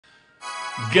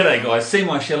G'day guys,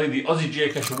 Seemyshell, the Aussie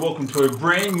Geocacher. Welcome to a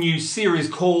brand new series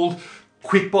called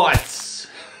Quick Bites.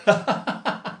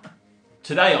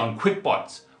 Today on Quick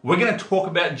Bites, we're going to talk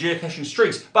about geocaching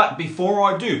streaks. But before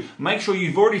I do, make sure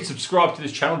you've already subscribed to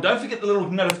this channel. Don't forget the little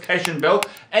notification bell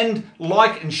and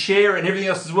like and share and everything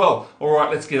else as well.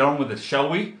 Alright, let's get on with it, shall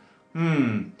we?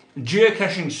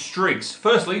 Geocaching streaks.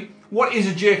 Firstly, what is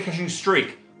a geocaching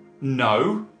streak?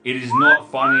 No, it is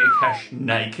not finding a cache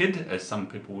naked, as some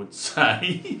people would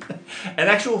say. In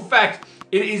actual fact,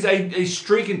 it is a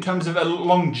streak in terms of a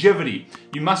longevity.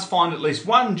 You must find at least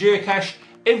one geocache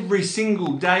every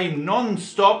single day,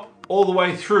 non-stop, all the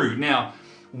way through. Now,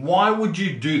 why would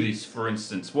you do this, for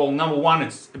instance? Well, number one,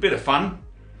 it's a bit of fun.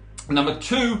 Number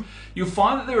two, you'll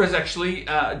find that there is actually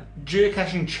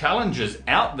geocaching challenges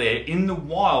out there in the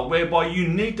wild whereby you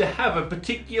need to have a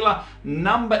particular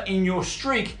number in your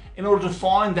streak in order to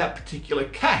find that particular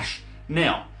cache.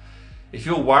 Now, if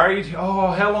you're worried, oh,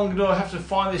 how long do I have to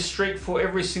find this streak for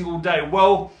every single day?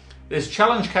 Well, there's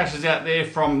challenge caches out there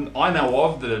from, I know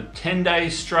of, that are 10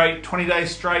 days straight, 20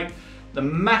 days straight. The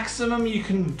maximum you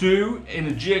can do in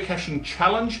a geocaching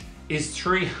challenge is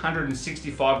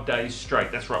 365 days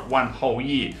straight. That's right, one whole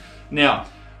year. Now,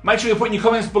 make sure you put in your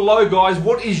comments below, guys,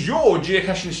 what is your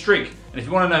geocaching streak? And if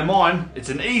you want to know mine, it's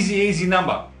an easy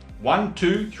number. 1,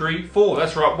 2, 3, 4.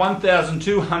 That's right,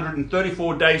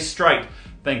 1,234 days straight.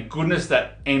 Thank goodness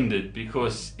that ended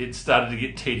because it started to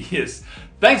get tedious.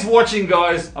 Thanks for watching,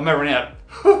 guys. I'm over and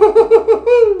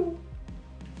out.